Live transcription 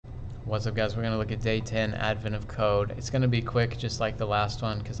What's up, guys? We're going to look at day 10, Advent of Code. It's going to be quick, just like the last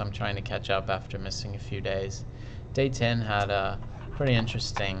one, because I'm trying to catch up after missing a few days. Day 10 had a pretty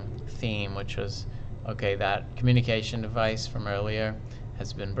interesting theme, which was, okay, that communication device from earlier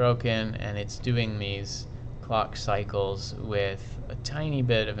has been broken, and it's doing these clock cycles with a tiny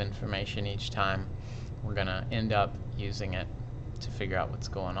bit of information each time. We're going to end up using it to figure out what's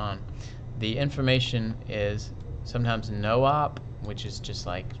going on. The information is sometimes no op, which is just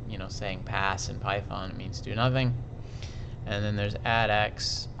like, saying pass in Python. It means do nothing. And then there's add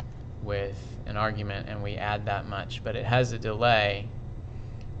x with an argument, and we add that much, but it has a delay.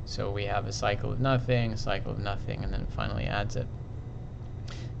 So we have a cycle of nothing, and then it finally adds it.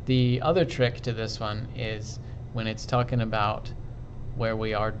 The other trick to this one is when it's talking about where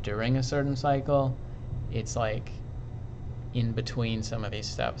we are during a certain cycle, it's like in between some of these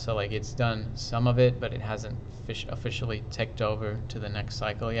steps. So like it's done some of it, but it hasn't officially ticked over to the next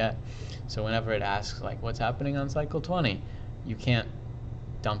cycle yet. So whenever it asks like what's happening on cycle 20, you can't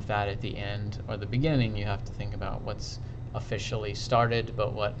dump that at the end or the beginning. You have to think about what's officially started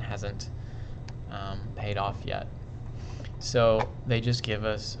but what hasn't paid off yet. So they just give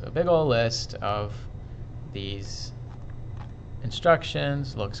us a big old list of these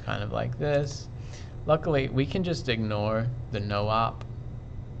instructions. Looks kind of like this. Luckily, we can just ignore the no op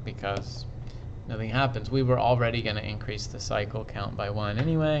because nothing happens. We were already going to increase the cycle count by 1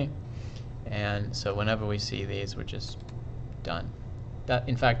 anyway, and so whenever we see these, we're just done.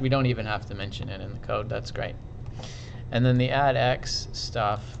 In fact, we don't even have to mention it in the code. That's great. And then the add x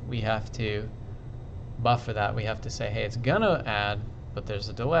stuff, we have to buffer that. We have to say, hey, it's going to add, but there's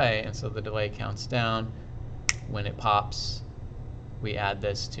a delay, and so the delay counts down. When it pops, we add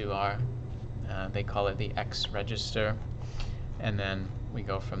this to our they call it the X register, and then we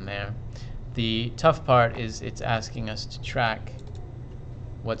go from there. The tough part is it's asking us to track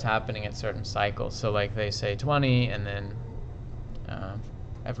what's happening at certain cycles. So like they say 20 and then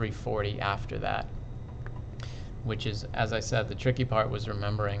every 40 after that, which is, as I said, the tricky part was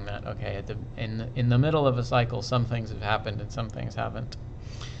remembering that, okay, in the middle of a cycle, some things have happened and some things haven't.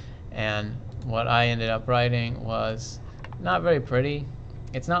 And what I ended up writing was not very pretty.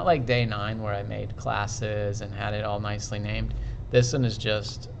 It's not like day 9 where I made classes and had it all nicely named. This one is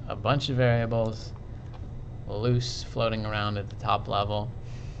just a bunch of variables loose floating around at the top level.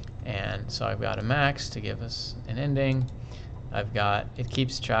 And so I've got a max to give us an ending. It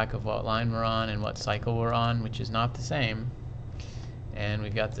keeps track of what line we're on and what cycle we're on, which is not the same. And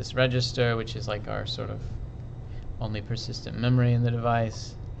we've got this register, which is like our sort of only persistent memory in the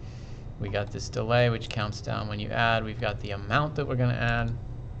device. We got this delay, which counts down when you add. We've got the amount that we're going to add.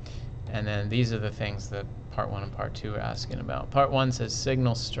 And then these are the things that part 1 and part 2 are asking about. Part 1 says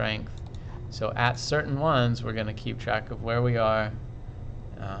signal strength. So at certain ones, we're going to keep track of where we are,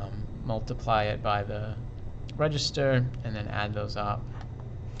 multiply it by the register, and then add those up.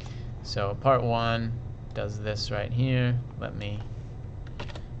 So part 1 does this right here. Let me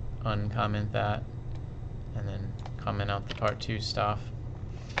uncomment that, and then comment out the part 2 stuff.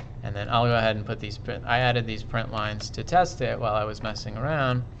 And then I'll go ahead and put these I added these print lines to test it while I was messing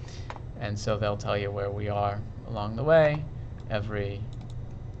around, and so they'll tell you where we are along the way. Every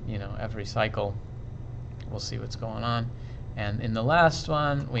cycle, we'll see what's going on. And in the last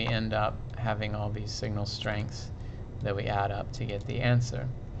one, we end up having all these signal strengths that we add up to get the answer.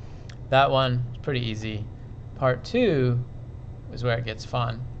 That one is pretty easy. Part 2 is where it gets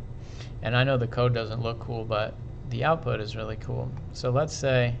fun. And I know the code doesn't look cool, but the output is really cool. So let's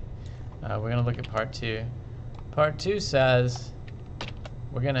say we're going to look at part 2. Part 2 says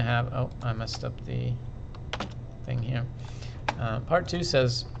we're going to have, oh, I messed up the thing here. Part 2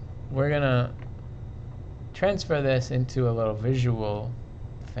 says we're going to transfer this into a little visual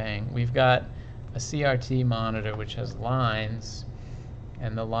thing. We've got a CRT monitor which has lines,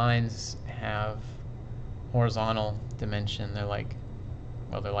 and the lines have horizontal dimension. They're like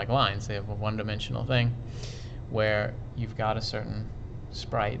lines. They have a one-dimensional thing where you've got a certain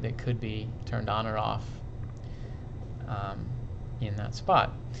sprite that could be turned on or off in that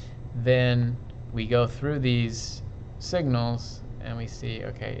spot. Then we go through these signals and we see,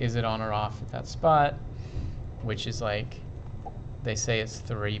 okay, is it on or off at that spot, which is like, they say it's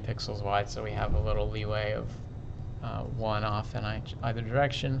 3 pixels wide, so we have a little leeway of 1 off in either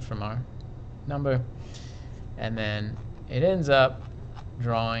direction from our number. And then it ends up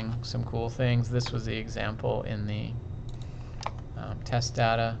drawing some cool things. This was the example in the test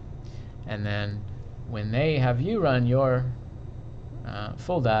data, and then when they have you run your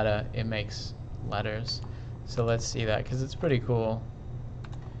full data, it makes letters. So let's see that, because it's pretty cool.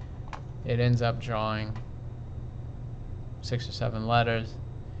 It ends up drawing 6 or 7 letters,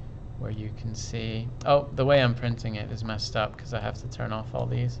 where you can see, oh, the way I'm printing it is messed up because I have to turn off all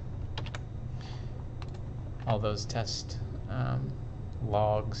those test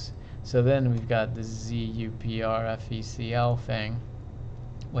logs. So then we've got the ZUPRFECL thing,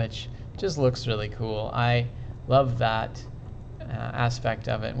 which just looks really cool. I love that aspect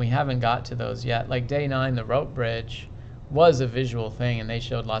of it. We haven't got to those yet. Like day 9, the rope bridge was a visual thing, and they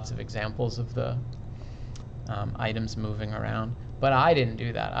showed lots of examples of the items moving around. But I didn't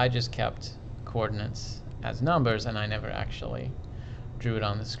do that. I just kept coordinates as numbers, and I never actually drew it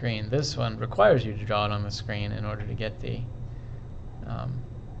on the screen. This one requires you to draw it on the screen in order to get the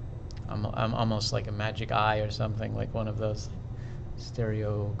I'm almost like a magic eye or something, like one of those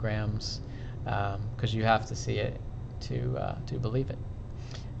stereograms, because you have to see it to believe it.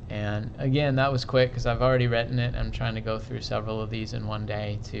 And again, that was quick because I've already written it. I'm trying to go through several of these in one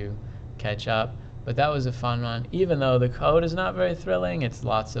day to catch up. But that was a fun one. Even though the code is not very thrilling, it's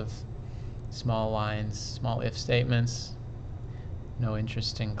lots of small lines, small if statements, no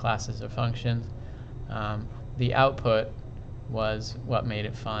interesting classes or functions. The output was what made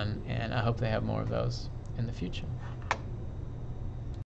it fun, and I hope they have more of those in the future.